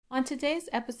On today's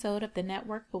episode of the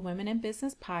Network for Women in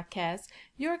Business podcast,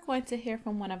 you're going to hear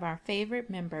from one of our favorite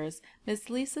members, Ms.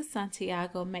 Lisa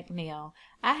Santiago McNeill.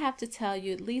 I have to tell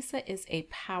you, Lisa is a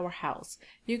powerhouse.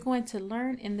 You're going to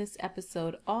learn in this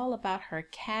episode all about her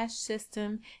C.A.S.H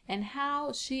system and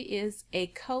how she is a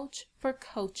coach for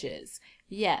coaches.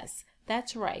 Yes,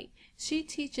 that's right. She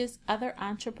teaches other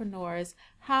entrepreneurs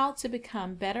how to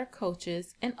become better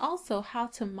coaches and also how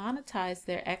to monetize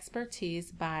their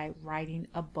expertise by writing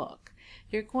a book.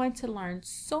 You're going to learn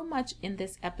so much in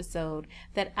this episode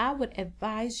that I would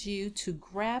advise you to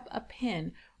grab a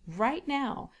pen right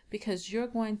now because you're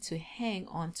going to hang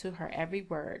on to her every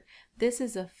word. This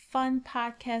is a fun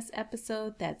podcast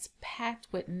episode that's packed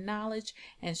with knowledge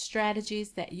and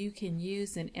strategies that you can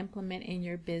use and implement in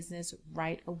your business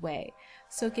right away.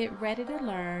 So get ready to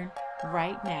learn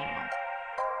right now.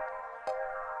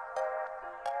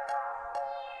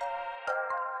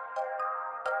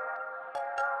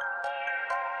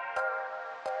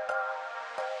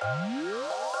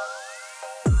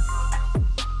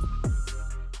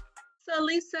 So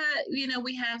Lisa,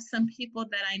 we have some people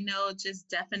that I know just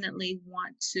definitely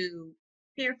want to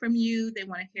hear from you. They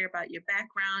want to hear about your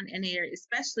background and they're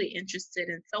especially interested,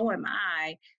 and so am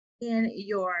I, in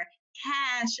your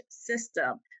C.A.S.H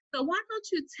system. So why don't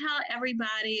you tell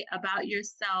everybody about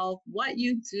yourself, what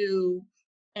you do,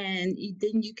 and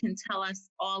then you can tell us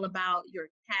all about your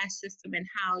C.A.S.H system and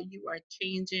how you are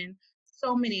changing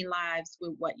so many lives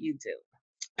with what you do.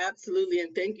 Absolutely.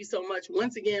 And thank you so much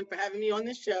once again for having me on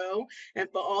the show and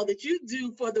for all that you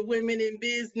do for the Women in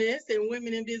Business and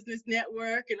Women in Business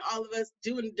Network and all of us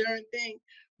doing the darn thing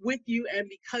with you and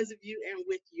because of you and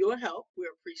with your help.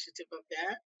 We're appreciative of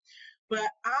that. But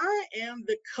I am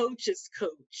the coach's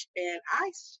coach, and I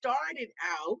started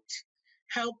out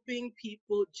helping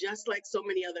people just like so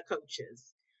many other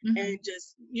coaches. And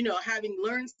just, having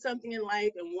learned something in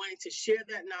life and wanting to share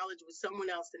that knowledge with someone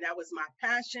else. And that was my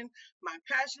passion, my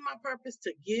purpose,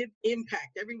 to give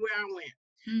impact everywhere I went.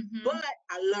 But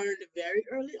I learned very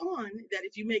early on that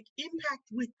if you make impact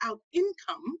without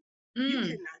income, you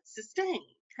cannot sustain.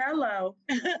 Hello.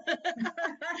 And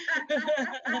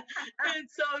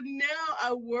so now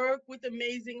I work with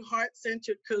amazing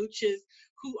heart-centered coaches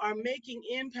who are making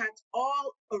impact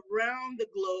all around the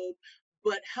globe,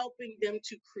 but helping them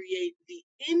to create the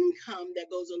income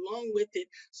that goes along with it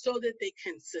so that they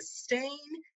can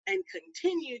sustain and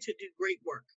continue to do great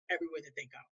work everywhere that they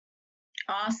go.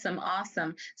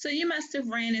 Awesome. So you must have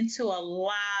ran into a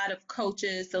lot of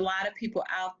coaches, a lot of people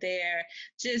out there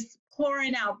just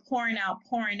pouring out,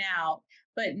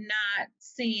 but not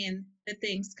seeing the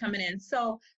things coming in.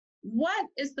 So what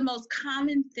is the most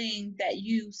common thing that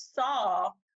you saw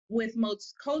with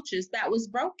most coaches that was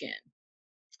broken?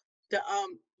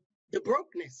 The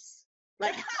brokenness.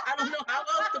 Like, I don't know how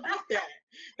else to put that.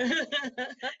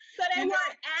 So they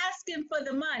weren't asking for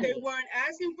the money. They weren't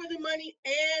asking for the money,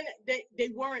 and they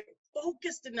weren't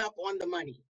focused enough on the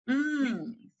money.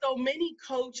 So many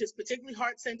coaches, particularly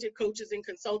heart-centered coaches and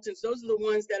consultants, those are the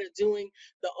ones that are doing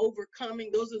the overcoming.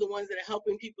 Those are the ones that are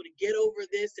helping people to get over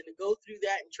this and to go through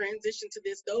that and transition to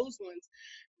this. Those ones,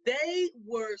 they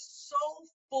were so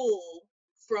full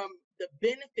from the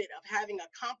benefit of having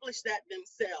accomplished that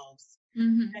themselves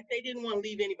that they didn't want to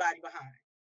leave anybody behind.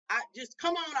 I just,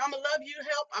 come on, I'm going to love you,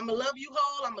 help. I'm going to love you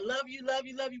whole. I'm going to love you.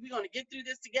 We're going to get through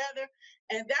this together.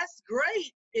 And that's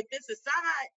great if it's a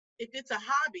side, if it's a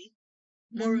hobby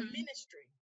or a ministry,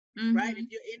 right? If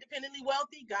you're independently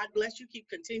wealthy, God bless you,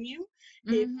 continue.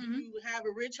 If you have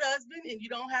a rich husband and you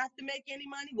don't have to make any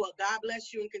money, well, God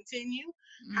bless you and continue.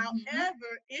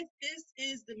 However, if this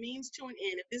is the means to an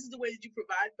end, if this is the way that you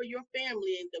provide for your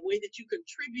family and the way that you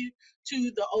contribute to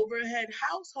the overhead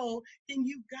household, then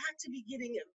you've got to be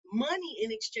getting money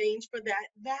in exchange for that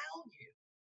value.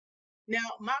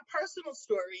 Now, my personal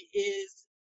story is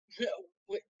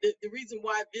the reason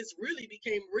why this really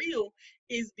became real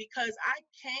is because I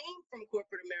came from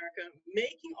corporate America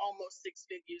making almost six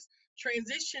figures,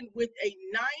 transitioned with a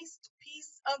nice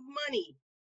piece of money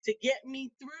to get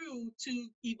me through to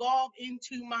evolve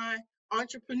into my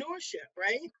entrepreneurship,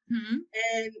 right?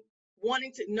 And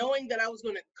knowing that I was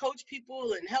going to coach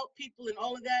people and help people and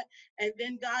all of that. And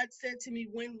then God said to me,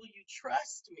 when will you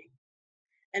trust me?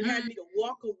 And had me to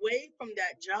walk away from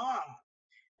that job.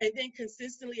 And then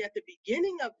consistently at the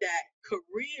beginning of that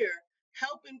career,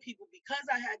 helping people because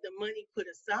I had the money put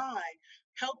aside,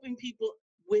 helping people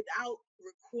without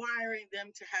requiring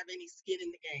them to have any skin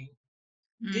in the game.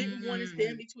 Didn't want to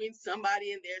stand between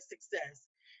somebody and their success.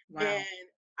 Wow. And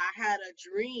I had a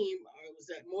dream, or it was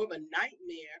more of a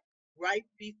nightmare, right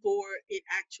before it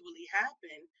actually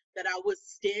happened, that I was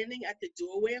standing at the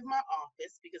doorway of my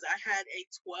office because I had a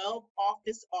 12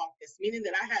 office, meaning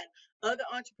that I had other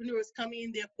entrepreneurs coming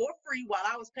in there for free while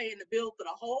I was paying the bill for the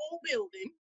whole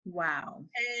building. Wow.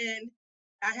 And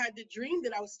I had the dream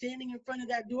that I was standing in front of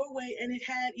that doorway and it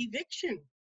had eviction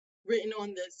written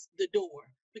on the door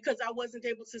because I wasn't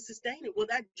able to sustain it. Well,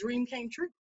 that dream came true.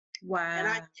 Wow. And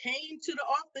I came to the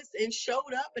office and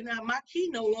showed up, and now my key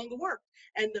no longer worked.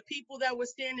 And the people that were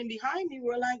standing behind me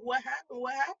were like, what happened?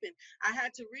 What happened? I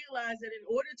had to realize that in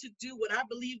order to do what I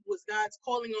believed was God's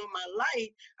calling on my life,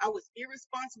 I was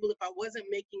irresponsible if I wasn't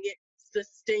making it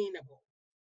sustainable.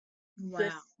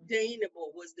 Wow.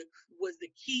 Sustainable was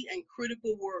the key and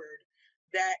critical word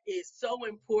that is so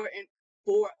important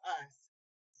for us.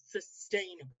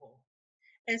 Sustainable.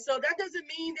 And so that doesn't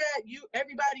mean that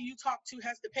everybody you talk to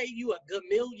has to pay you $1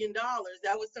 million.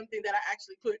 That was something that I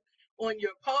actually put on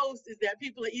your post, is that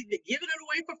people are either giving it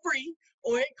away for free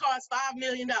or it costs $5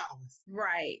 million.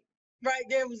 Right. Right.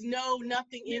 There was nothing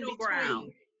middle in between.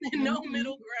 Ground. No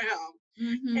middle ground.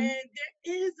 Mm-hmm. And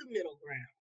there is a middle ground.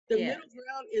 The middle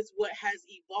ground is what has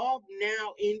evolved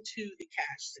now into the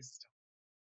C.A.S.H system.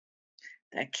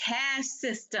 The C.A.S.H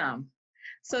system.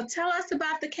 So tell us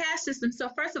about the C.A.S.H system. So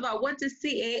first of all, what does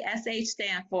C.A.S.H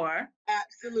stand for?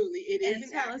 Absolutely. It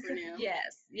is an acronym.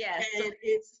 Yes. And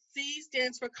C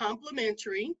stands for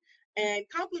complimentary. And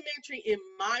complimentary in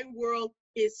my world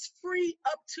is free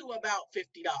up to about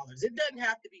 $50. It doesn't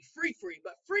have to be free,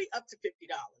 but free up to $50.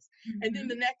 Mm-hmm. And then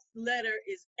the next letter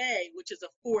is A, which is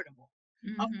affordable.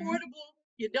 Mm-hmm. Affordable,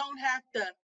 you don't have to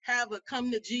have a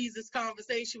come to Jesus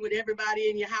conversation with everybody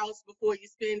in your house before you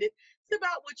spend it. It's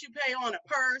about what you pay on a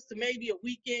purse or maybe a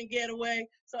weekend getaway.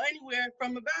 So anywhere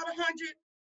from about $100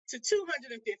 to $250,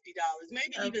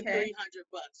 maybe even $300.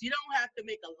 You don't have to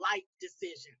make a life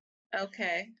decision.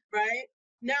 Okay. Right?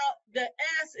 Now, the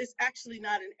S is actually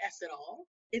not an S at all.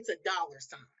 It's a dollar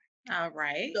sign. All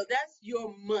right. So that's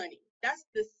your money. That's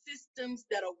the systems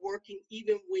that are working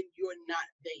even when you're not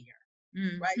there.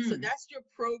 Mm-hmm. Right? So that's your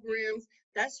programs.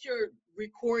 That's your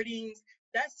recordings.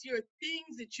 That's your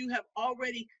things that you have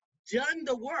already done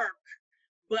the work,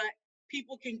 but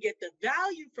people can get the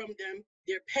value from them.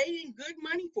 They're paying good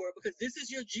money for it because this is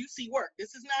your juicy work.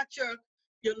 This is not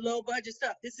your low budget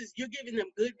stuff. You're giving them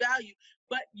good value,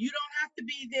 but you don't have to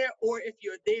be there, or if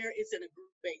you're there, it's in a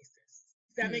group basis.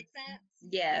 Does that make sense?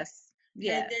 Yes.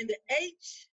 And then the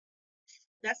H,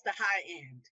 that's the high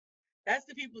end. That's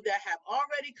the people that have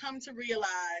already come to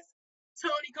realize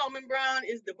Toni Coleman Brown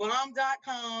is the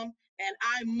bomb.com, and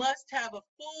I must have a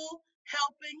full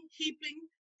helping, heaping,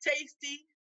 tasty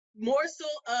morsel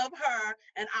of her,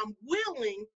 and I'm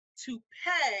willing to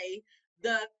pay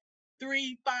the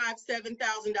 $3,000, $5,000,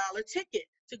 $7,000 ticket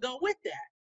to go with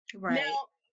that. Right. Now,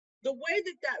 the way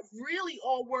that really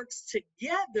all works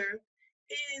together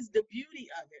is the beauty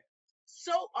of it.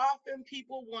 So often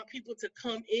people want people to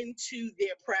come into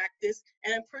their practice,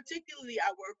 and particularly I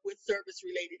work with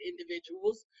service-related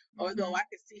individuals, although I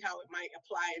can see how it might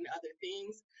apply in other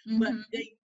things. But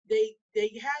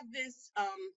they have this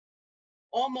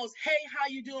almost, hey, how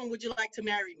you doing? Would you like to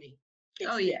marry me?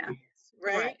 Oh, yeah.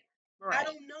 Right? I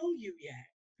don't know you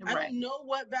yet. I don't know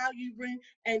what value you bring.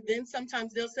 And then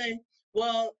sometimes they'll say,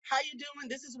 well, how you doing?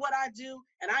 This is what I do.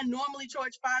 And I normally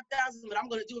charge $5,000, but I'm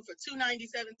going to do it for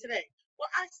 $297 today. Well,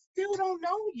 I still don't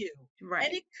know you. Right.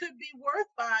 And it could be worth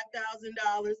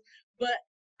 $5,000, but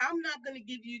I'm not going to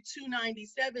give you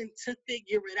 $297 to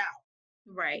figure it out.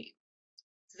 Right.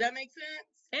 Does that make sense?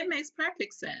 It makes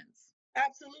perfect sense.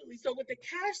 Absolutely. So what the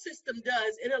C.A.S.H system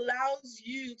does, it allows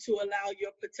you to allow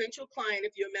your potential client,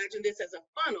 if you imagine this as a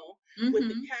funnel, with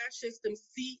the C.A.S.H system,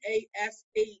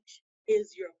 C.A.S.H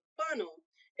is your funnel.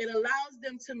 It allows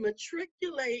them to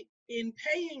matriculate in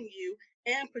paying you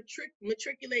and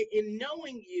matriculate in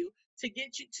knowing you to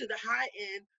get you to the high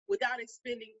end without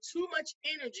expending too much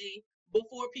energy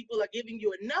before people are giving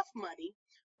you enough money,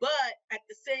 but at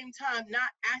the same time, not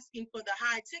asking for the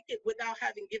high ticket without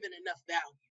having given enough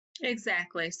value.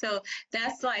 Exactly. So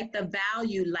that's like the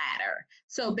value ladder.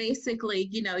 So basically,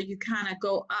 you kind of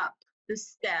go up the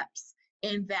steps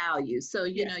in value. So,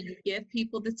 you give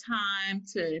people the time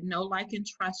to know, like, and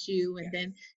trust you, and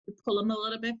then you pull them a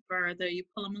little bit further,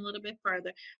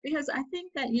 because I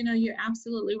think that, you're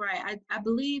absolutely right. I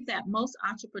believe that most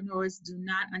entrepreneurs do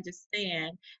not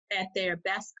understand that their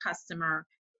best customer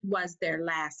was their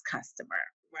last customer.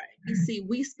 Right. You see,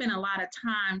 we spend a lot of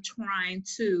time trying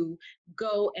to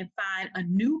go and find a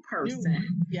new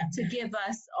person to give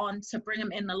us to bring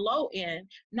them in the low end,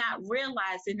 not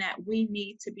realizing that we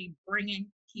need to be bringing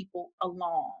people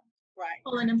along. Right.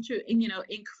 pulling them through, and,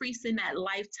 increasing that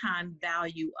lifetime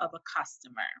value of a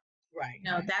customer. Right.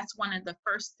 That's one of the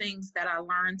first things that I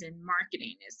learned in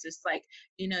marketing. It's just like,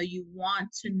 you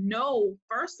want to know,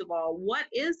 first of all, what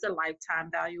is the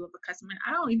lifetime value of a customer?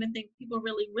 I don't even think people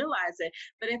really realize it.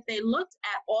 But if they looked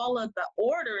at all of the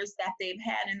orders that they've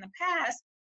had in the past,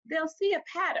 they'll see a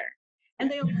pattern. And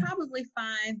they'll probably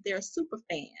find their super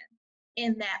fan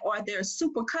in that, or their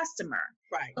super customer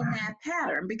in that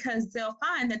pattern, because they'll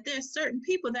find that there's certain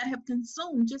people that have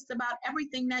consumed just about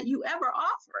everything that you ever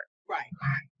offered. Right.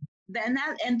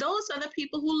 And those are the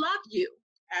people who love you.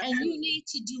 Absolutely. And you need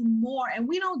to do more. And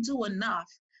we don't do enough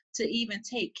to even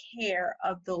take care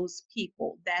of those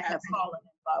people that have fallen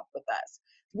in love with us.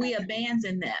 We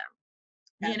abandon them.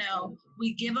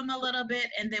 We give them a little bit,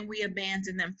 and then we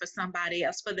abandon them for somebody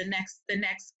else, for the next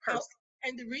person.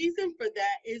 And the reason for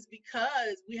that is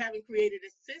because we haven't created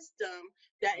a system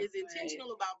that is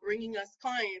intentional about bringing us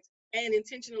clients and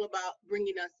intentional about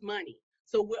bringing us money.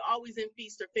 So we're always in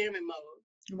feast or famine mode.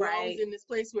 We're always in this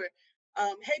place where,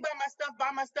 hey, buy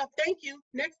my stuff, thank you.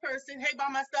 Next person, hey, buy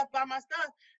my stuff,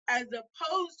 as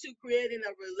opposed to creating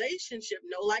a relationship,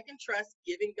 know, like, and trust,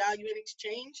 giving value in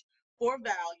exchange for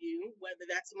value, whether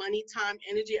that's money, time,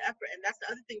 energy, effort. And that's the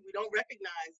other thing we don't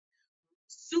recognize.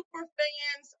 Super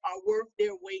fans are worth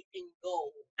their weight in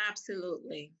gold.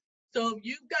 Absolutely. So if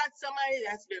you've got somebody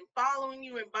that's been following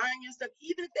you and buying your stuff,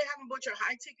 even if they haven't bought your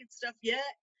high ticket stuff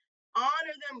yet,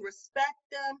 honor them, respect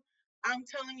them. I'm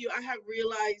telling you, I have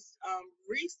realized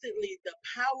recently the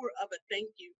power of a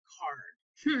thank you card.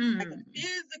 Like a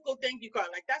physical thank you card.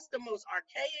 Like, that's the most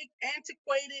archaic,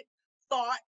 antiquated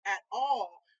thought at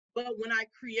all. But when I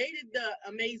created the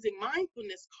amazing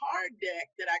mindfulness card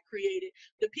deck that I created,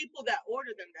 the people that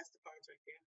ordered them, that's the cards right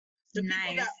there. The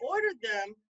people that ordered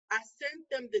them, I sent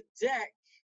them the deck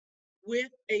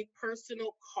with a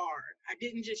personal card. I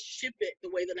didn't just ship it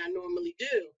the way that I normally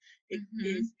do. It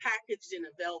is packaged in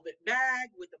a velvet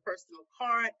bag with a personal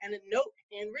card and a note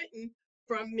handwritten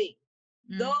from me.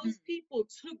 Those people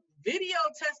took video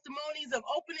testimonies of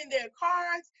opening their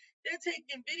cards. They're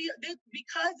taking video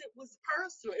because it was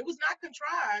personal. It was not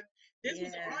contrived. This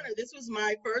was an honor. This was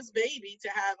my first baby to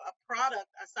have a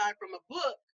product aside from a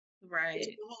book. Right.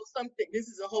 This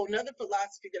is a whole nother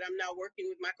philosophy that I'm now working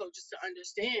with my coaches to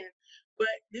understand.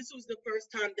 But this was the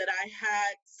first time that I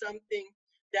had something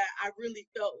that I really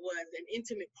felt was an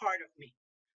intimate part of me.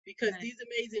 Because these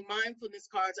amazing mindfulness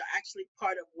cards are actually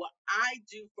part of what I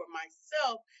do for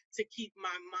myself to keep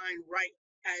my mind right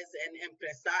as an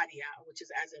empresaria, which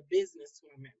is as a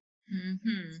businesswoman.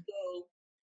 So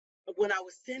when I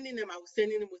was sending them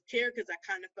with care, because I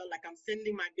kind of felt like I'm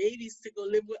sending my babies to go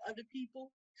live with other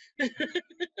people.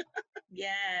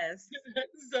 Yes.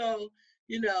 So,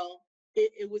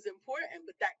 it was important,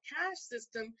 but that cash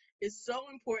system is so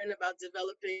important about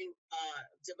developing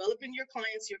your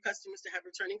clients, your customers, to have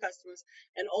returning customers,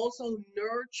 and also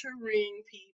nurturing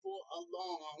people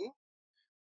along.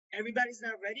 Everybody's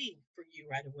not ready for you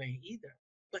right away either,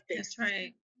 but that's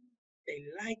right. They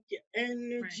like your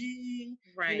energy.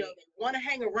 Right. They want to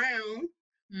hang around,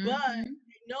 but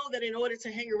they know that in order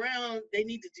to hang around, they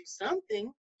need to do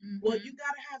something. Well, you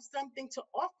got to have something to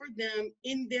offer them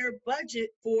in their budget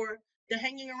for the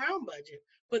hanging around budget,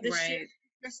 for the share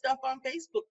their stuff on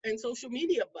Facebook and social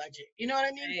media budget. You know what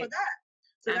I mean? For that.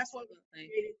 So that's why we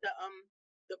created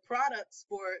the products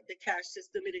for the cash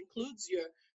system. It includes you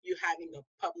having a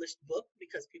published book,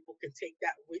 because people can take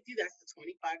that with you. That's the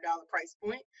 $25 price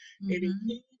point. It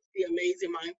includes the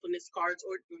amazing mindfulness cards,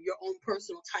 or your own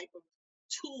personal type of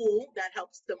tool that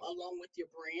helps them along with your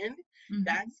brand.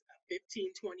 That's a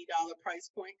 $15, $20 price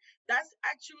point. That's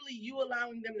actually you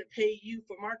allowing them to pay you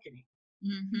for marketing.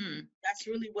 That's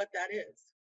really what that is.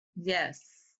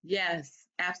 Yes,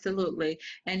 absolutely.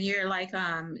 And you're like,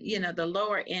 the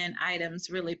lower end items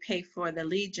really pay for the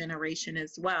lead generation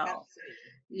as well. Absolutely.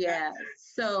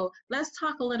 So let's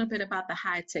talk a little bit about the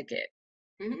high ticket.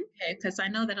 Okay, because I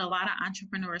know that a lot of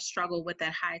entrepreneurs struggle with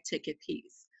that high ticket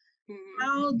piece.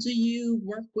 How do you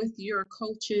work with your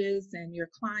coaches and your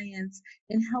clients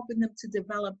in helping them to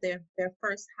develop their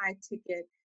first high ticket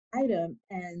item?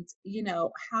 And,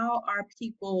 how are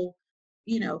people,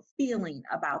 feeling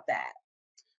about that?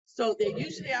 So they're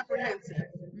usually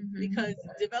apprehensive because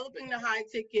developing the high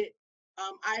ticket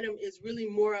item is really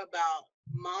more about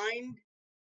mind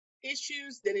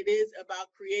issues than it is about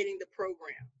creating the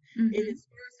program. It is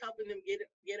first helping them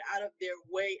get out of their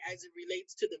way as it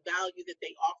relates to the value that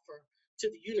they offer to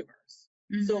the universe.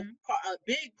 So a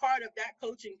big part of that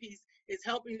coaching piece is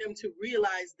helping them to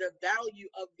realize the value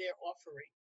of their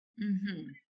offering.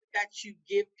 that you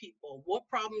give people? What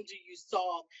problem do you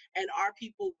solve? And are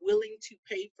people willing to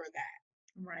pay for that?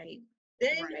 Right.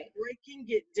 Then Right. breaking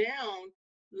it down,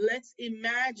 let's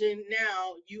imagine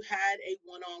now you had a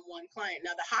one-on-one client.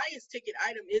 Now, the highest ticket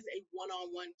item is a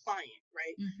one-on-one client,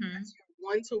 right? Mm-hmm. That's your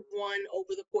one-to-one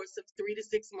over the course of 3 to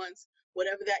 6 months,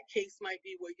 whatever that case might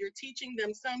be, where you're teaching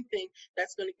them something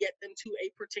that's going to get them to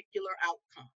a particular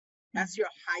outcome. That's your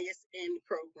highest end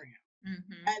program.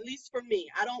 Mm-hmm. At least for me,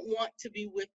 I don't want to be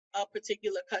with a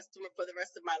particular customer for the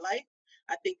rest of my life.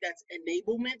 I think that's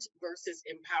enablement versus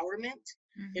empowerment.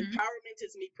 Mm-hmm. Empowerment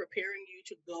is me preparing you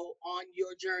to go on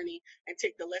your journey and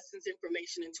take the lessons,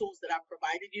 information, and tools that I've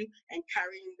provided you and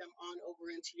carrying them on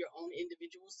over into your own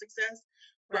individual success.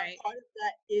 Right. But part of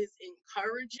that is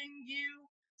encouraging you,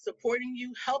 supporting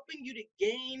you, helping you to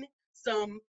gain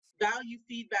some value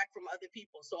feedback from other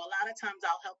people. So a lot of times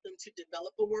I'll help them to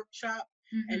develop a workshop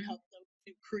and Mm-hmm. help them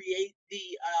to create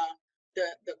the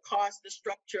cost, the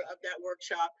structure of that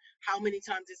workshop, how many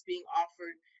times it's being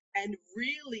offered. And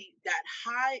really that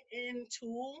high end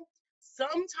tool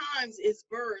sometimes is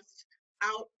birthed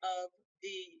out of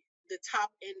the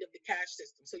top end of the C.A.S.H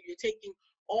system. So you're taking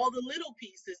all the little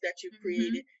pieces that you've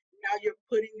created, now you're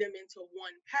putting them into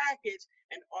one package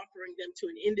and offering them to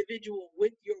an individual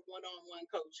with your one-on-one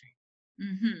coaching.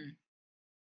 Mm-hmm.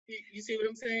 You see what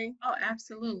I'm saying? Oh,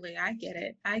 absolutely. I get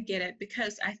it. I get it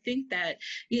because I think that,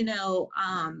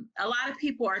 a lot of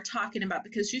people are talking about,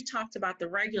 because you talked about the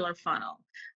regular funnel,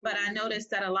 but I noticed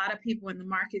that a lot of people in the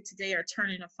market today are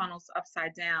turning the funnels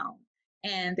upside down,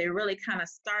 and they're really kind of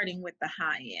starting with the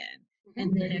high end.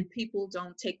 And then if people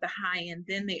don't take the high end,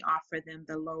 then they offer them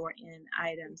the lower end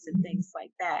items and things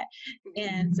like that.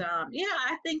 And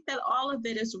I think that all of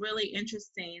it is really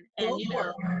interesting. And Both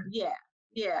work.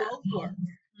 Yeah. Both work.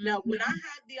 Now, when I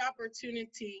had the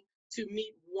opportunity to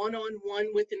meet one-on-one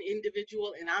with an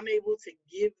individual and I'm able to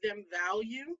give them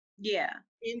value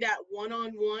in that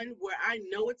one-on-one where I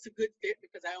know it's a good fit,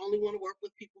 because I only want to work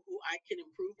with people who I can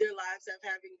improve their lives of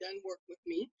having done work with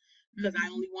me, because I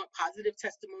only want positive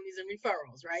testimonies and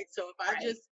referrals, right? So if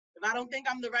I don't think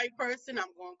I'm the right person,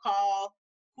 I'm going to call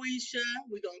Quisha,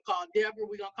 we're going to call Deborah,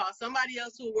 we're going to call somebody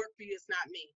else who will work for you. It's not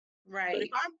me. Right. But if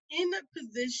I'm in a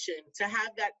position to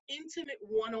have that intimate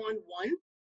one-on-one,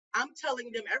 I'm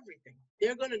telling them everything.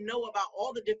 They're going to know about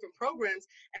all the different programs.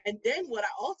 And then what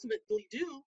I ultimately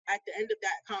do at the end of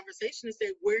that conversation is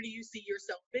say, where do you see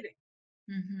yourself fitting?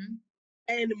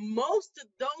 And most of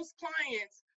those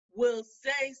clients will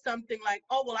say something like,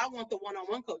 oh, well, I want the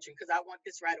one-on-one coaching because I want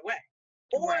this right away.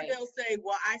 Or they'll say,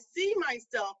 well, I see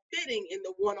myself fitting in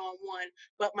the one-on-one,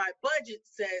 but my budget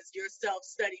says your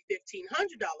self-study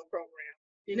 $1,500 program.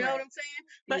 You know what I'm saying?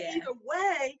 But either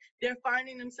way, they're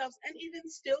finding themselves. And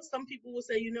even still, some people will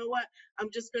say, you know what,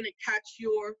 I'm just going to catch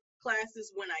your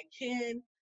classes when I can.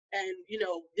 And,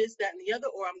 this, that, and the other,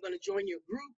 or I'm going to join your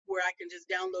group where I can just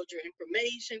download your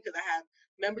information, because I have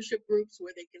membership groups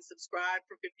where they can subscribe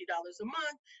for $50 a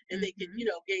month and they can,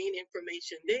 gain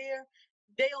information there.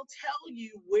 They'll tell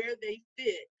you where they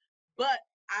fit. But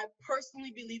I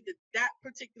personally believe that that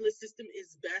particular system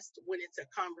is best when it's a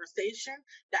conversation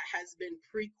that has been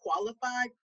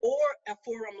pre-qualified, or a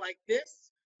forum like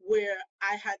this where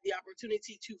I had the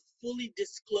opportunity to fully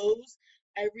disclose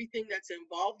everything that's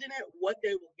involved in it, what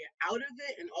they will get out of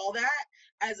it and all that,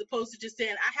 as opposed to just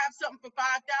saying, I have something for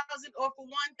 $5,000 or for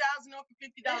 $1,000 or for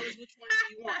 $50. Which one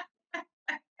do you want?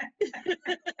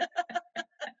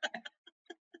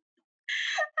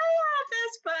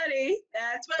 That's funny.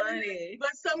 That's funny.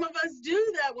 But some of us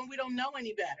do that when we don't know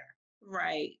any better.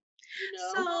 Right.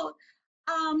 So,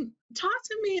 talk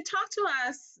to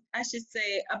us, I should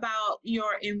say, about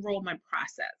your enrollment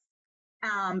process.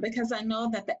 Because I know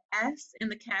that the S in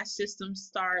the C.A.S.H system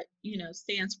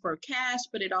stands for cash,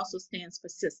 but it also stands for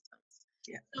systems.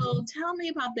 So tell me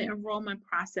about the enrollment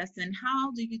process, and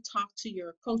how do you talk to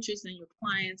your coaches and your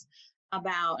clients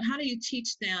about, how do you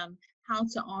teach them how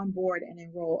to onboard and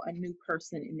enroll a new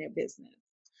person in their business?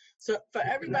 So for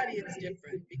everybody, it's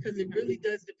different, because it really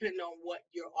does depend on what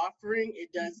you're offering.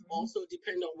 It does also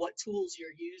depend on what tools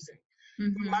you're using.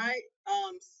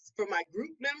 For my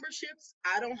group memberships,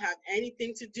 I don't have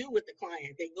anything to do with the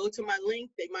client. They go to my link.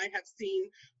 They might have seen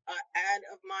an ad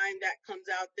of mine that comes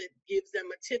out that gives them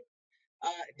a tip.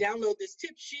 Download this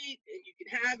tip sheet and you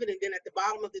can have it. And then at the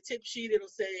bottom of the tip sheet, it'll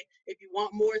say, if you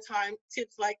want more time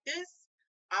tips like this,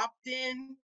 opt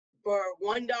in for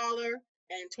 $1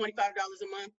 and $25 a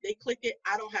month. They click it.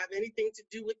 I don't have anything to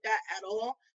do with that at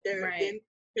all. They're then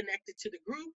connected to the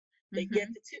group. They get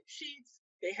the tip sheets.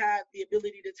 They have the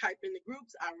ability to type in the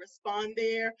groups. I respond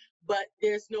there, but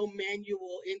there's no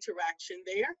manual interaction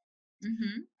there.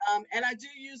 And I do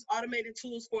use automated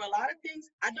tools for a lot of things.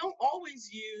 I don't always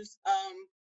use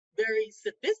very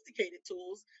sophisticated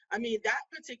tools. I mean, that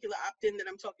particular opt-in that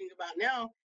I'm talking about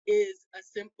now is a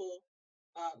simple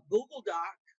Google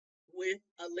Doc with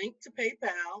a link to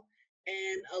PayPal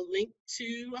and a link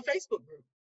to a Facebook group.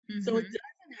 So it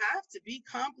doesn't have to be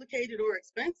complicated or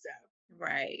expensive.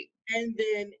 Right. And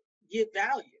then give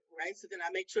value, right? So then I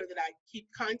make sure that I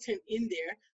keep content in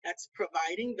there that's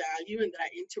providing value and that I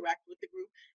interact with the group.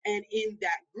 And in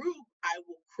that group, I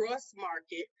will cross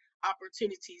market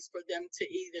opportunities for them to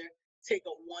either take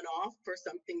a one-off for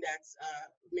something that's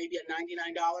maybe a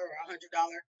 $99 or $100,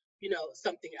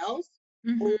 something else,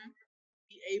 or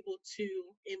be able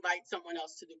to invite someone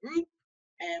else to the group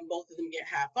and both of them get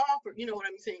half off, or you know what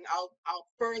I'm saying. I'll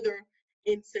further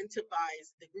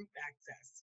incentivize the group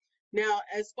access. Now,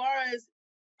 as far as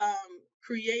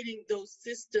creating those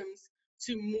systems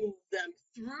to move them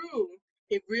through,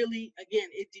 it really,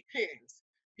 again, it depends,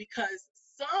 because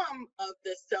some of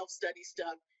the self-study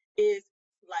stuff is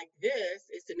like this.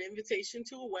 It's an invitation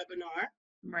to a webinar.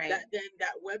 Right.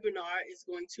 That webinar is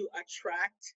going to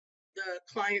attract the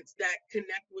clients that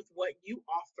connect with what you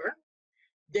offer.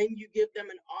 Then you give them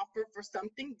an offer for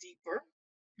something deeper.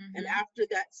 And after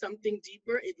that something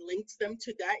deeper, it links them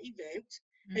to that event.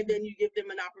 And then you give them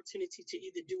an opportunity to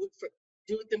either do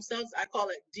it themselves. I call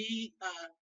it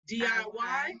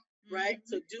DIY, right?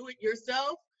 So do it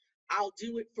yourself. I'll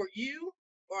do it for you,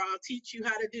 or I'll teach you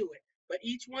how to do it. But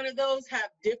each one of those have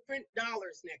different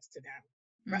dollars next to them.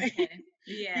 Right? Okay.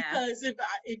 Yeah. Because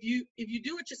if you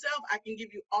do it yourself, I can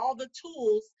give you all the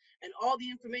tools and all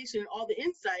the information and all the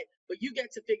insight, but you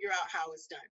get to figure out how it's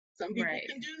done. Some people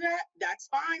can do that. That's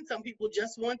fine. Some people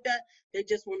just want that. They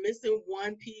just were missing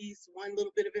one piece, one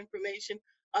little bit of information.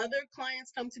 Other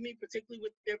clients come to me, particularly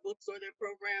with their books or their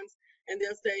programs, and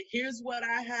they'll say, here's what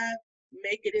I have.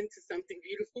 Make it into something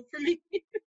beautiful for me. Here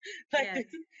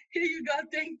you go.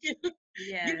 Thank you.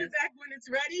 Yes. Give it back when it's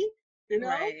ready. And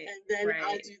then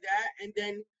I'll do that. And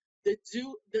then the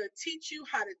teach you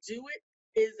how to do it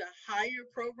is a higher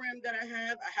program that I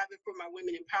have. I have it for my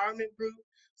women empowerment group.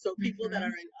 So people that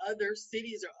are in other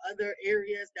cities or other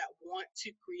areas that want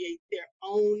to create their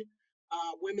own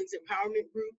women's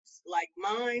empowerment groups like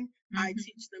mine, I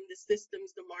teach them the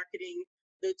systems, the marketing,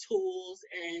 the tools,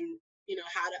 and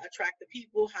how to attract the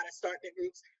people, how to start their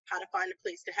groups, how to find a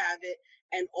place to have it,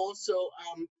 and also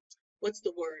what's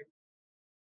the word?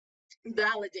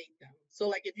 Validate them. So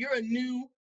like if you're a new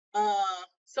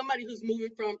somebody who's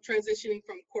transitioning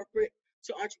from corporate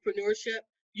to entrepreneurship,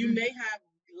 you may have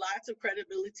lots of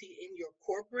credibility in your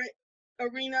corporate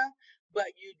arena,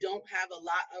 but you don't have a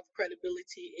lot of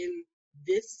credibility in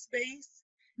this space.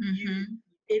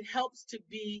 It helps to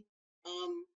be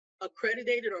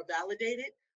accredited or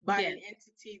validated by an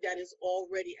entity that is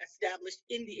already established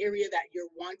in the area that you're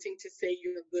wanting to say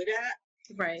you're good at.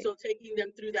 Right. So taking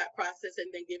them through that process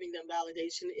and then giving them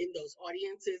validation in those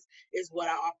audiences is what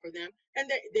I offer them. And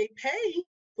they pay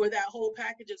for that whole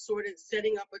package of sort of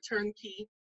setting up a turnkey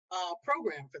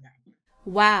program for them.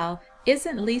 Wow,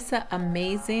 isn't Lisa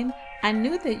amazing? I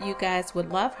knew that you guys would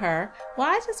love her. Well,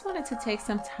 I just wanted to take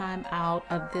some time out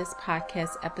of this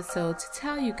podcast episode to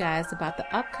tell you guys about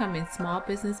the upcoming Small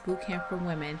Business Bootcamp for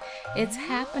Women. It's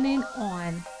happening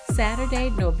on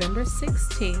Saturday, November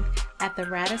 16th at the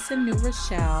Radisson New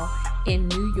Rochelle in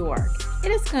New York. It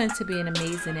is going to be an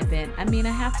amazing event. I mean,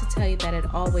 I have to tell you that it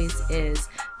always is.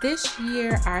 This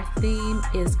year, our theme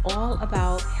is all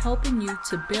about helping you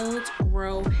to build,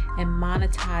 grow, and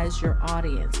monetize your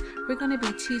audience. We're going to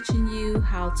be teaching you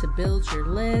how to build your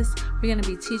list. We're going to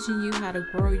be teaching you how to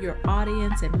grow your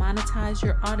audience and monetize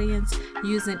your audience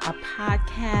using a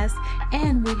podcast.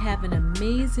 And we have an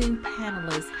amazing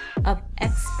panelist of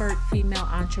expert female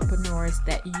entrepreneurs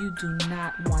that you do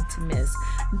not want to miss.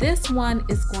 This one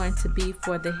is going to be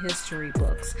for the history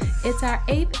books. It's our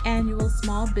 8th annual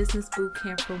Small Business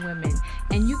Bootcamp for Women,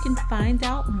 and you can find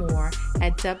out more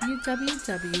at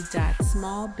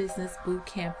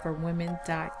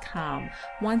www.smallbusinessbootcampforwomen.com.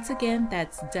 Once again,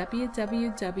 that's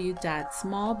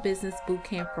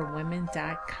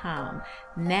www.smallbusinessbootcampforwomen.com.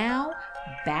 Now,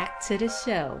 back to the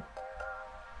show.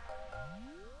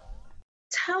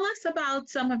 Tell us about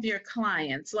some of your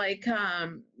clients, like,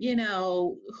 who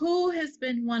has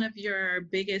been one of your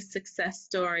biggest success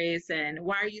stories and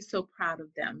why are you so proud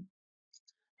of them?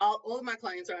 All of my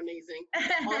clients are amazing.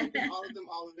 All of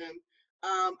them.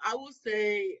 I will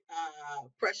say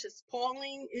Precious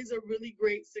Pauling is a really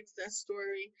great success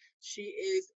story. She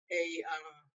is a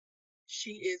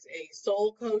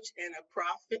soul coach and a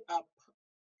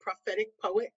prophetic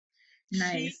poet.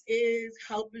 Nice. She is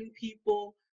helping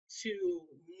people to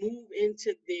move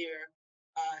into their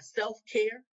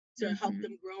self-care to help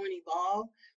them grow and evolve.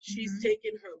 She's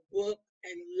taken her book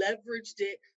and leveraged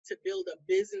it to build a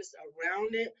business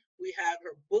around it. We have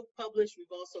her book published.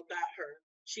 We've also got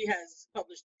she has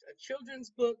published a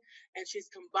children's book, and she's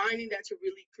combining that to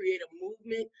really create a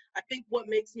movement. I think what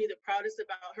makes me the proudest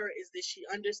about her is that she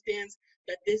understands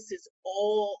that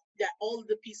all of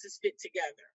the pieces fit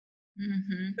together.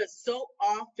 Because so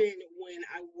often when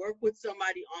I work with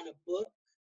somebody on a book,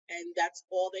 and that's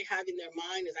all they have in their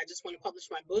mind is, I just want to publish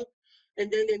my book.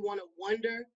 And then they want to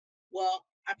wonder, well,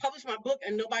 I published my book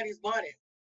and nobody's bought it.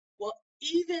 Well,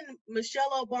 even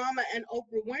Michelle Obama and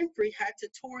Oprah Winfrey had to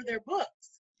tour their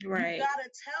books. Right. You got to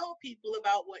tell people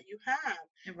about what you have.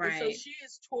 Right. And so she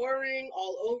is touring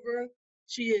all over.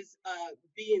 She is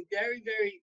being very,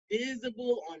 very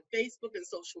visible on Facebook and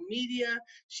social media.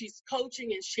 She's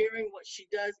coaching and sharing what she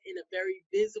does in a very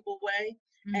visible way.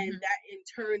 And that in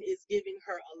turn is giving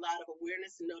her a lot of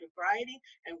awareness and notoriety,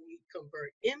 and we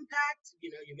convert impact.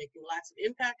 You're making lots of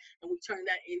impact, and we turn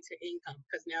that into income,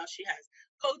 because now she has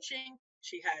coaching,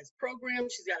 she has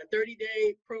programs. She's got a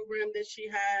 30-day program that she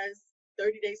has,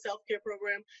 30-day self-care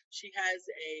program. She's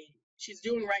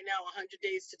doing right now 100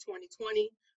 days to 2020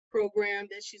 program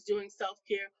that she's doing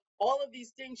self-care. All of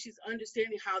these things, she's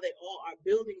understanding how they all are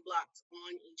building blocks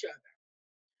on each other.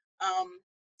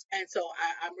 And so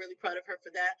I'm really proud of her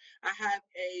for that. I have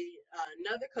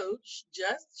another coach,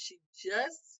 she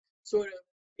just sort of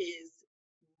is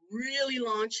really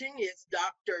launching. It's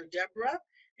Dr. Deborah,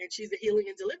 and she's a healing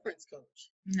and deliverance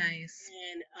coach. Nice.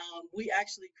 And we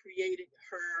actually created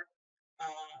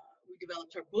we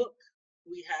developed her book.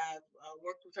 We have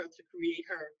worked with her to create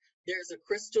there's her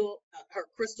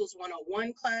Crystals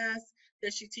 101 class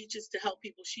that she teaches to help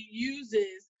people. She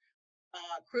uses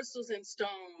crystals and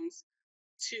stones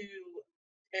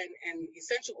and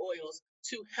essential oils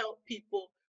to help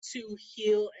people to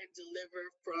heal and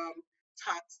deliver from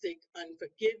toxic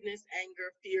unforgiveness, anger,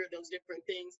 fear, those different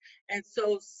things. And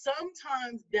so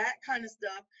sometimes that kind of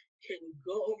stuff can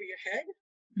go over your head.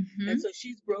 And so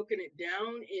she's broken it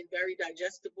down in very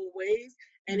digestible ways.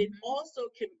 And it also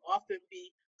can often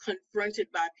be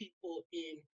confronted by people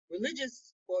in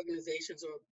religious organizations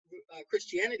or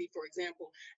Christianity, for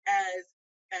example, as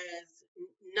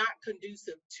not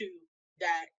conducive to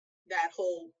that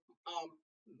whole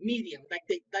medium, like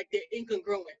they're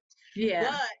incongruent.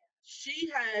 Yeah. But she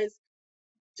has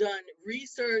done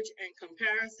research and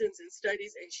comparisons and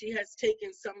studies, and she has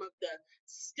taken some of the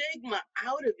stigma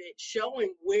out of it,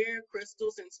 showing where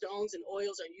crystals and stones and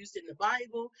oils are used in the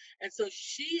Bible. And so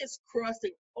she is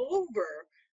crossing over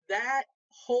that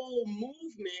whole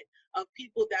movement of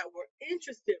people that were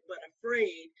interested but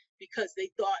afraid because they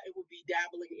thought it would be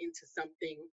dabbling into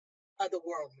something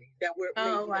otherworldly that we're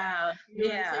wow. You know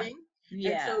what I'm saying?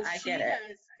 Yeah, and so I get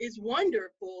it. It's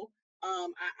wonderful.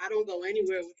 I don't go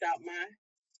anywhere without my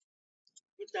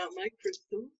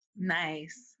crystals.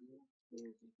 Nice.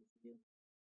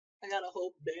 I got a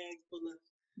whole bag full of.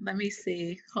 Let me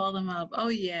see. Call them up. Oh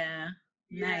yeah.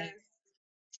 Yes. Nice.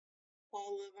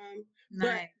 All of them.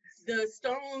 Nice. But the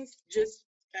stones, just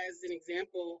as an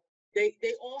example, they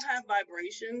all have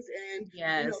vibrations, and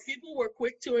yes. People were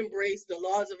quick to embrace the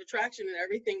laws of attraction and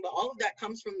everything, but all of that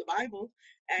comes from the Bible,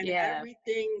 and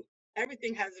everything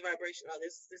has a vibration. Oh,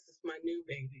 this is my new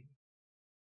baby.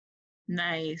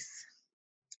 Nice.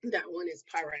 That one is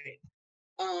pyrite.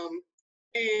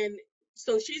 And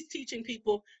so she's teaching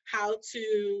people how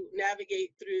to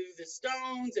navigate through the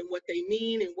stones and what they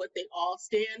mean and what they all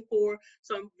stand for.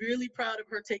 So I'm really proud of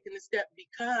her taking the step,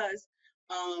 because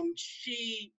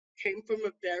she came from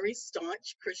a very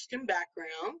staunch Christian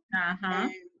background.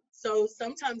 And so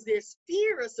sometimes there's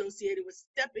fear associated with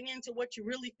stepping into what you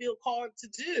really feel called to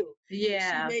do.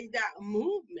 Yeah. She made that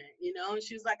movement, and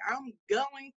she was like, I'm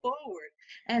going forward.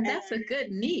 And that's a good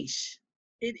niche.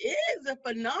 It is a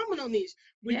phenomenal niche.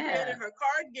 We created her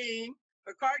card game.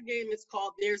 Her card game is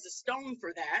called There's a Stone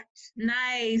for That.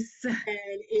 Nice. And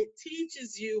it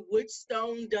teaches you which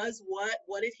stone does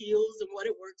what it heals and what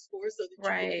it works for, so that you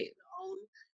can make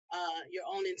your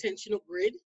own intentional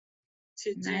grid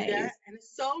to do that. And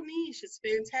it's so niche. It's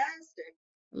fantastic.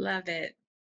 Love it.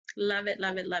 Love it,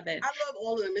 love it, love it. I love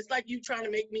all of them. It's like you trying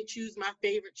to make me choose my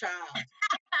favorite child.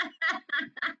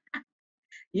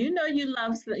 You you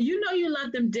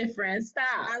love them different. Stop.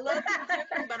 I love them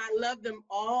different, but I love them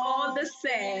all the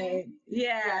same.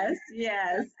 Yes.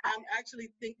 I'm actually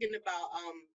thinking about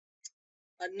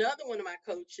another one of my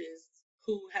coaches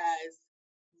who has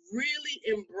really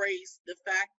embraced the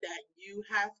fact that you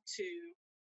have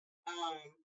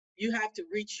to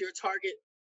reach your target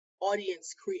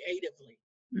audience creatively.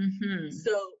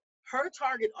 So her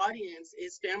target audience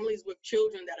is families with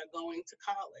children that are going to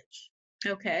college.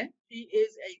 Okay. She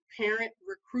is a parent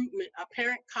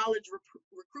college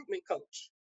recruitment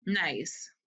coach.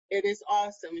 Nice. It is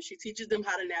awesome. And she teaches them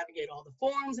how to navigate all the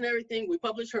forms and everything. We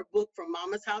published her book, From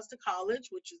Mama's House to College,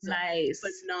 which is nice. A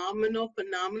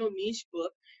phenomenal niche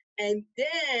book. And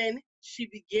then she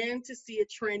began to see a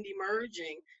trend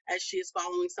emerging as she is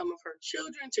following some of her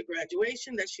children to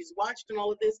graduation that she's watched and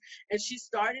all of this. And she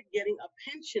started getting a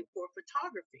penchant for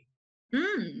photography.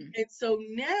 And so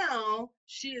now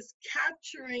she is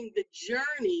capturing the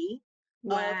journey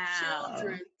of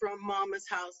children from Mama's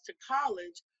House to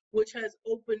college, which has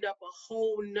opened up a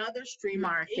whole nother stream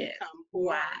of income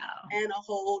for her, and a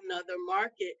whole nother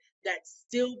market that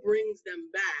still brings them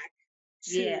back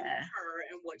to her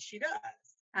and what she does.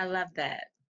 I love that.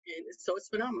 And so it's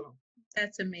phenomenal.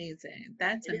 That's amazing.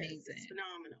 That's amazing. It's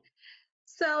phenomenal.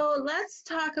 So let's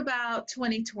talk about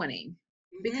 2020.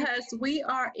 Because we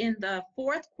are in the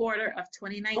fourth quarter of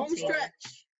 2019. Home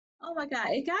stretch. Oh my God,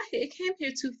 it came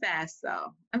here too fast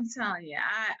though. I'm telling you,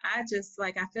 I just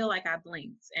I feel like I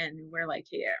blinked and we're like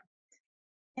here.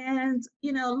 And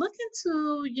let's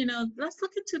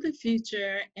look into the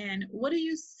future, and what do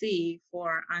you see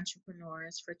for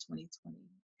entrepreneurs for 2020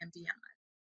 and beyond?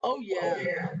 Oh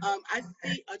yeah. I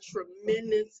see a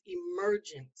tremendous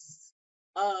emergence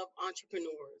of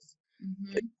entrepreneurs.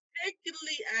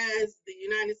 Particularly as the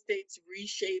United States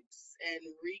reshapes and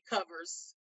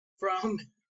recovers from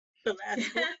the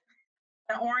last one.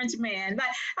 The orange man.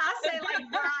 I'll say like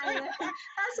Brian.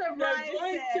 That's what Brian They're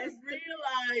going says. to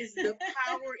realize the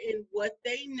power in what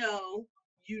they know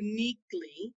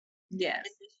uniquely. Yes.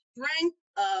 And the strength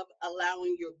of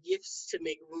allowing your gifts to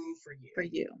make room for you. For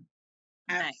you.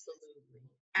 Absolutely.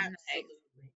 Nice.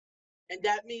 Absolutely. And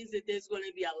that means that there's going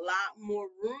to be a lot more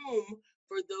room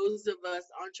for those of us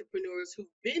entrepreneurs who've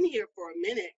been here for a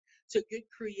minute to get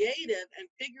creative and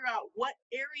figure out what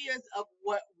areas of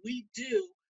what we do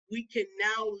we can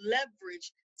now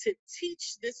leverage to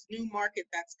teach this new market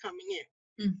that's coming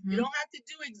in. You don't have to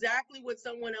do exactly what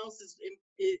someone else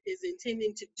is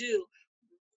intending to do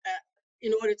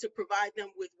in order to provide them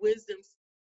with wisdom,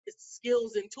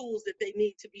 skills, and tools that they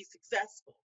need to be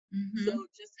successful. So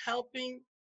just helping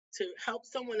to help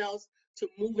someone else to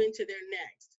move into their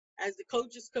next. As the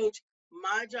coach's coach,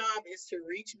 my job is to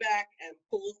reach back and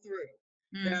pull through.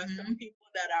 There are some people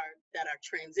that are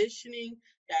transitioning,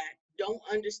 that don't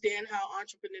understand how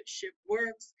entrepreneurship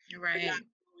works. Right. They're not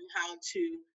knowing how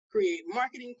to create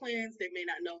marketing plans. They may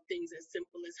not know things as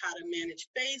simple as how to manage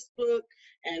Facebook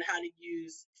and how to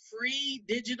use free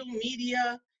digital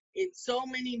media in so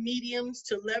many mediums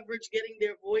to leverage getting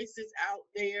their voices out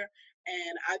there.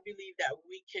 And I believe that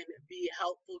we can be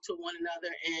helpful to one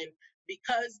another. And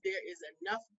because there is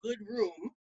enough good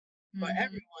room for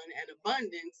everyone and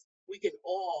abundance, we can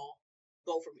all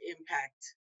go from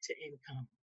impact to income.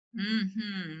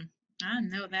 I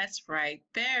know that's right.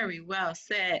 Very well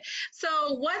said.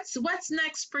 So what's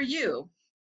next for you?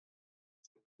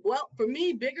 Well, for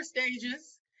me, bigger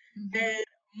stages and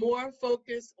more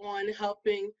focus on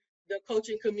helping the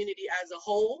coaching community as a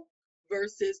whole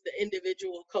versus the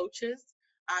individual coaches.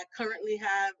 I currently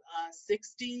have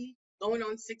 60, going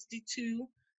on 62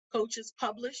 coaches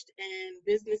published and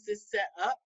businesses set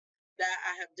up that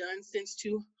I have done since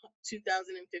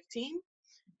 2015.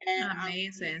 And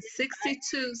amazing.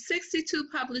 62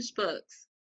 published books.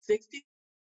 60.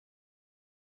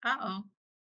 Uh-oh.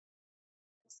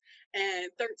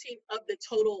 And 13 of the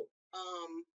total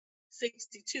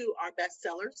 62 are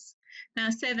bestsellers. Now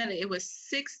say that it was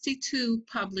 62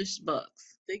 published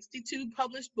books. 62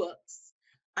 published books.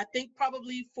 I think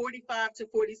probably 45 to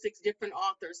 46 different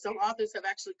authors. Some authors have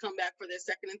actually come back for their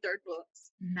second and third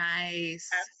books. Nice.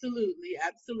 Absolutely,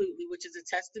 absolutely, which is a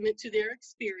testament to their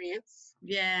experience.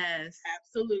 Yes.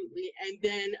 Absolutely. And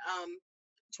then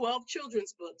 12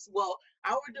 children's books. Well,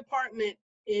 our department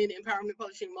in Empowerment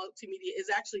Publishing Multimedia is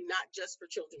actually not just for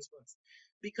children's books,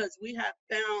 because we have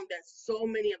found that so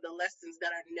many of the lessons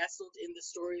that are nestled in the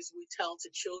stories we tell to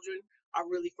children are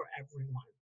really for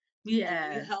everyone.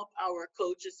 Yeah. We help our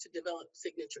coaches to develop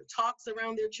signature talks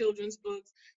around their children's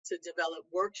books, to develop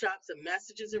workshops and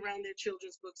messages around their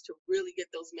children's books to really get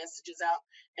those messages out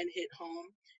and hit home.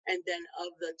 And then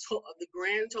of the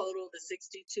grand total, the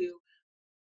 62,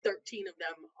 13 of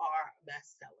them are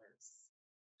bestsellers.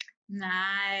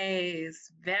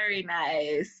 Nice. Very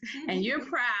nice. And you're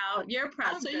proud.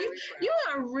 So you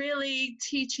are really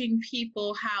teaching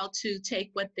people how to take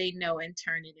what they know and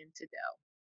turn it into dough.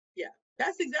 Yeah,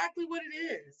 that's exactly what it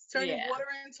is. Turning water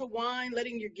into wine,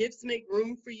 letting your gifts make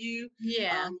room for you.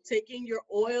 Yeah. Taking your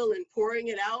oil and pouring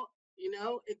it out.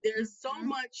 There's so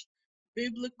much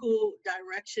biblical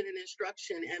direction and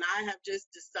instruction. And I have just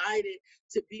decided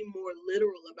to be more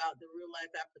literal about the real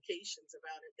life applications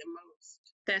about it than most.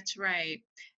 That's right.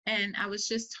 And I was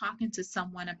just talking to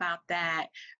someone about that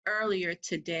earlier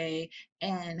today,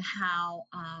 and how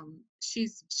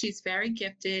she's very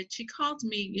gifted. She called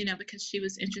me, because she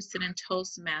was interested in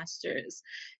Toastmasters.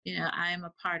 I am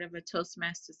a part of a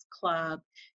Toastmasters club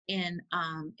in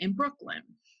Brooklyn,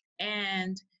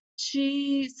 and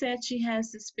she said she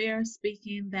has this fear of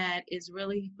speaking that is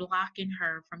really blocking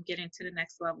her from getting to the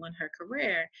next level in her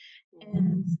career.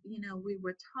 And, we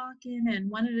were talking, and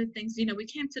one of the things, we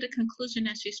came to the conclusion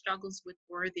that she struggles with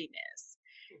worthiness,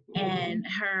 and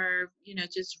her,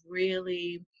 just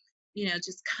really,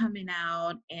 just coming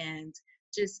out and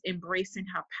just embracing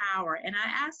her power. And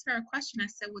I asked her a question. I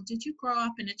said, well, did you grow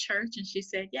up in a church? And she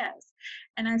said, yes.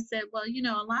 And I said, well,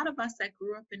 a lot of us that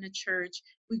grew up in the church,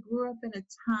 we grew up in a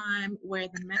time where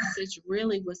the message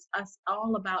really was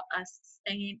all about us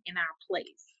staying in our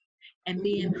place and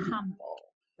being humble,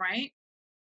 right?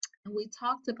 And we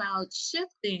talked about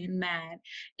shifting that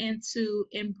into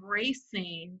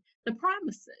embracing the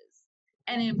promises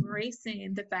and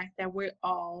embracing the fact that we're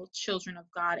all children of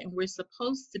God, and we're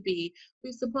supposed to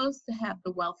have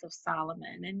the wealth of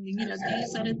Solomon. And,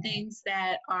 these are the things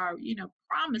that are,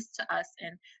 promised to us,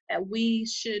 and that we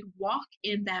should walk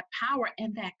in that power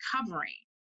and that covering.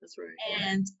 That's right.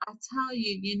 And I tell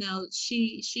you,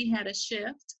 she had a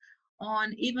shift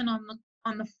even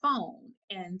on the phone.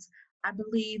 And I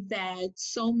believe that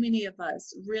so many of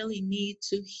us really need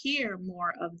to hear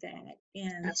more of that.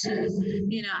 And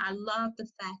I love the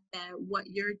fact that what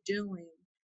you're doing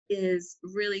is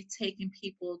really taking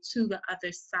people to the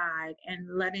other side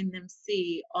and letting them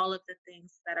see all of the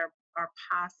things that are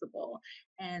possible,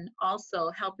 and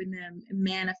also helping them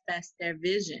manifest their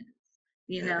visions.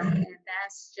 And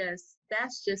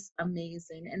that's just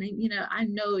amazing. And I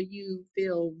know you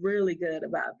feel really good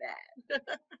about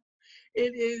that.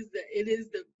 It is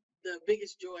the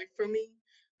biggest joy for me.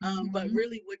 But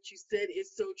really what you said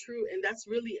is so true. And that's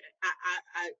really,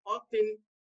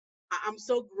 I'm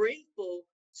so grateful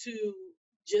to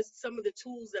just some of the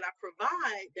tools that I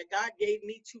provide, that God gave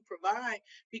me to provide,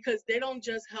 because they don't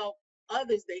just help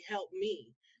others, they help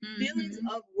me. Feelings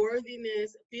of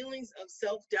worthiness, feelings of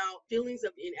self-doubt, feelings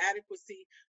of inadequacy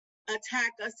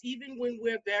attack us even when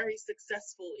we're very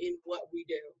successful in what we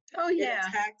do. Oh, yeah. It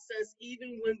attacks us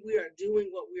even when we are doing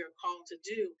what we are called to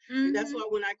do. And that's why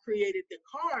when I created the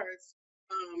cards,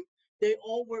 they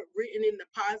all were written in the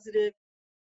positive,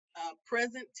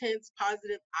 present tense,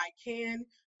 positive I can,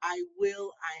 I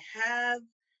will, I have,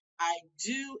 I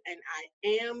do, and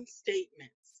I am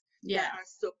statements that are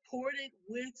supported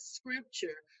with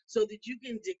scripture, so that you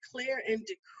can declare and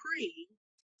decree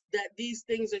that these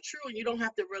things are true, and you don't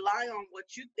have to rely on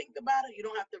what you think about it. You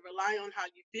don't have to rely on how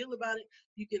you feel about it.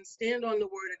 You can stand on the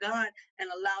word of God and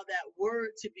allow that word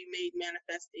to be made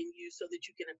manifest in you, so that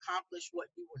you can accomplish what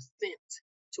you were sent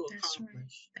to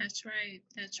accomplish. That's right.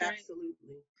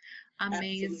 Absolutely.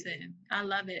 Amazing. Absolutely. I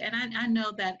love it. And I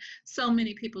know that so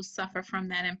many people suffer from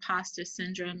that imposter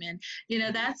syndrome. And,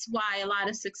 that's why a lot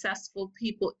of successful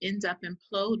people end up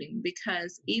imploding,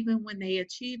 because even when they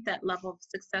achieve that level of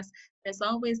success, there's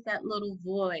always that little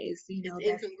voice,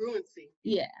 incongruency.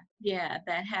 Yeah,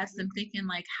 that has them thinking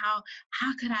like, how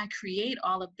could I create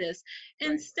all of this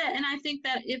instead? And I think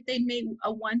that if they made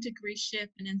a 1-degree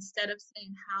shift, and instead of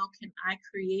saying, how can I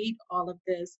create all of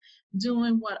this,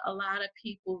 doing what a lot of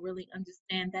people really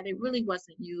understand, that it really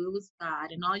wasn't you, it was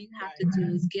God, and all you have to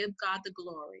do is give God the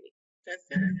glory. That's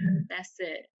it. That's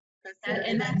it. That's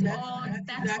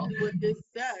exactly what this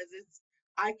says. It's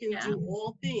I can do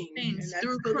all things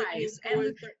through Christ.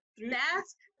 And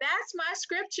that's my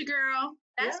scripture, girl.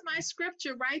 That's my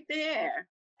scripture right there.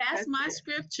 That's my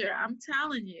scripture. I'm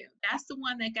telling you. That's the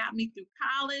one that got me through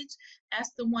college.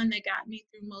 That's the one that got me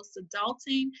through most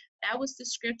adulting. That was the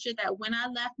scripture that when I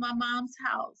left my mom's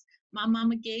house, my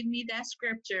mama gave me that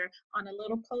scripture on a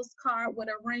little postcard with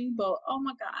a rainbow. Oh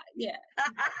my God. Yeah.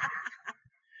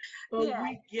 But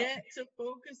we get to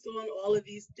focus on all of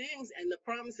these things, and the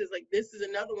promises. Like, this is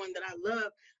another one that I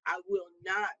love. I will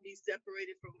not be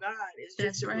separated from God. It's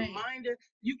just a reminder.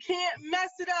 You can't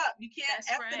mess it up. You can't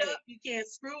F it up. You can't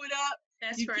screw it up.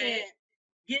 You can't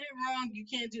get it wrong. You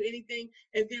can't do anything.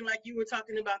 And then, like you were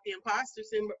talking about the imposter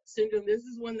syndrome, this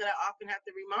is one that I often have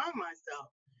to remind myself.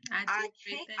 I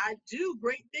do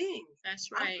great things.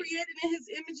 That's right. I'm created in his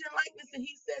image and likeness, and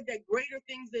he said that greater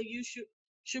things that you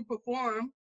should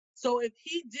perform. So if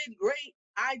he did great,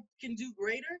 I can do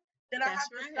greater. Then I have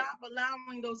to stop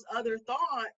allowing those other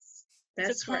thoughts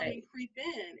to come and creep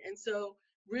in. And so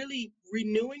really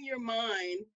renewing your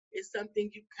mind is something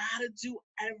you gotta do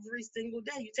every single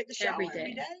day. You take a shower every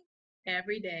day.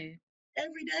 Every day.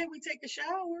 Every day we take a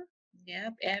shower.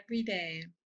 Yep, every day.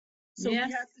 So we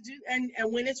have to do, and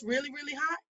when it's really, really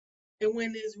hot, and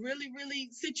when there's really, really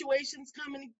situations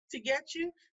coming to get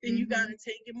you, then you got to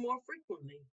take it more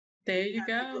frequently. There you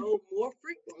go. To go more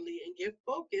frequently and get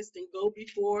focused and go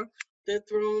before the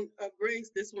throne of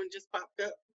grace. This one just popped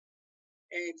up.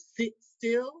 And sit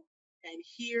still and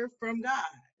hear from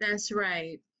God. That's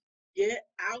right. Get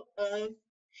out of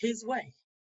his way.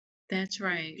 That's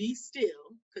right. And be still,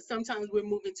 because sometimes we're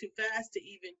moving too fast to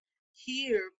even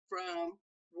hear from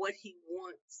what he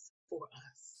wants for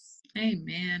us.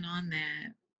 Amen on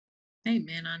that.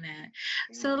 Amen on that.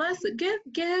 So let's give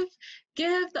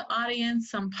the audience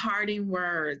some parting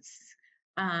words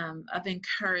of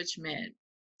encouragement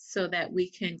so that we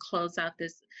can close out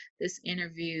this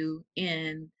interview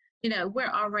in, we're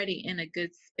already in a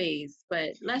good space,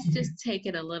 but let's just take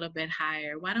it a little bit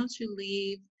higher. Why don't you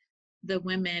leave the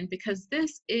women, because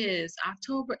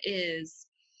October is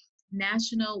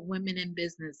National Women in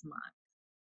Business Month.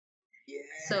 Yeah.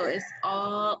 So it's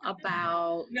all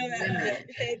about women. That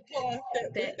head cloth,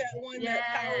 that one, that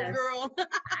power girl.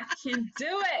 I can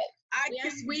do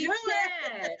it. We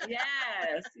can.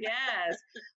 Yes.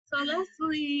 So let's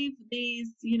leave these,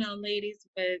 ladies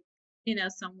with,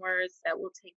 some words that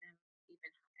will take them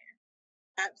even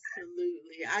higher.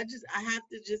 Absolutely. I have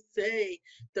to just say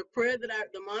the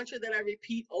mantra that I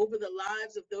repeat over the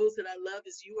lives of those that I love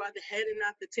is, you are the head and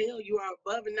not the tail. You are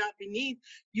above and not beneath.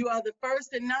 You are the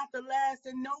first and not the last,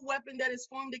 and no weapon that is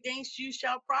formed against you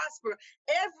shall prosper.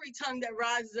 Every tongue that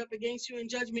rises up against you in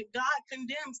judgment, God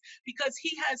condemns, because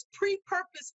he has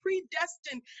pre-purposed,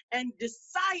 predestined, and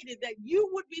decided that you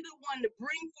would be the one to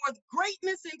bring forth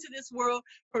greatness into this world.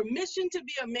 Permission to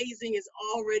be amazing is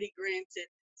already granted.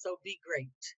 So be great.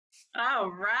 All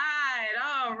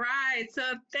right. So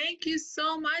thank you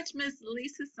so much, Miss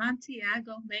Lisa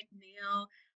Santiago McNeill.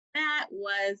 That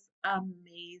was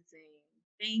amazing.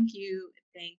 Thank you.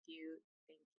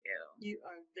 You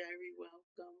are very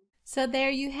welcome. So there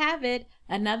you have it,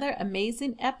 another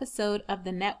amazing episode of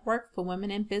the Network for Women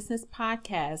in Business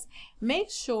podcast. Make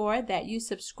sure that you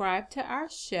subscribe to our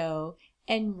show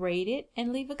and rate it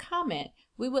and leave a comment.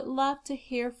 We would love to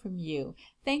hear from you.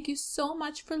 Thank you so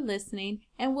much for listening,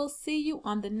 and we'll see you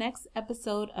on the next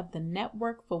episode of the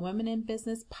Network for Women in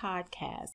Business podcast.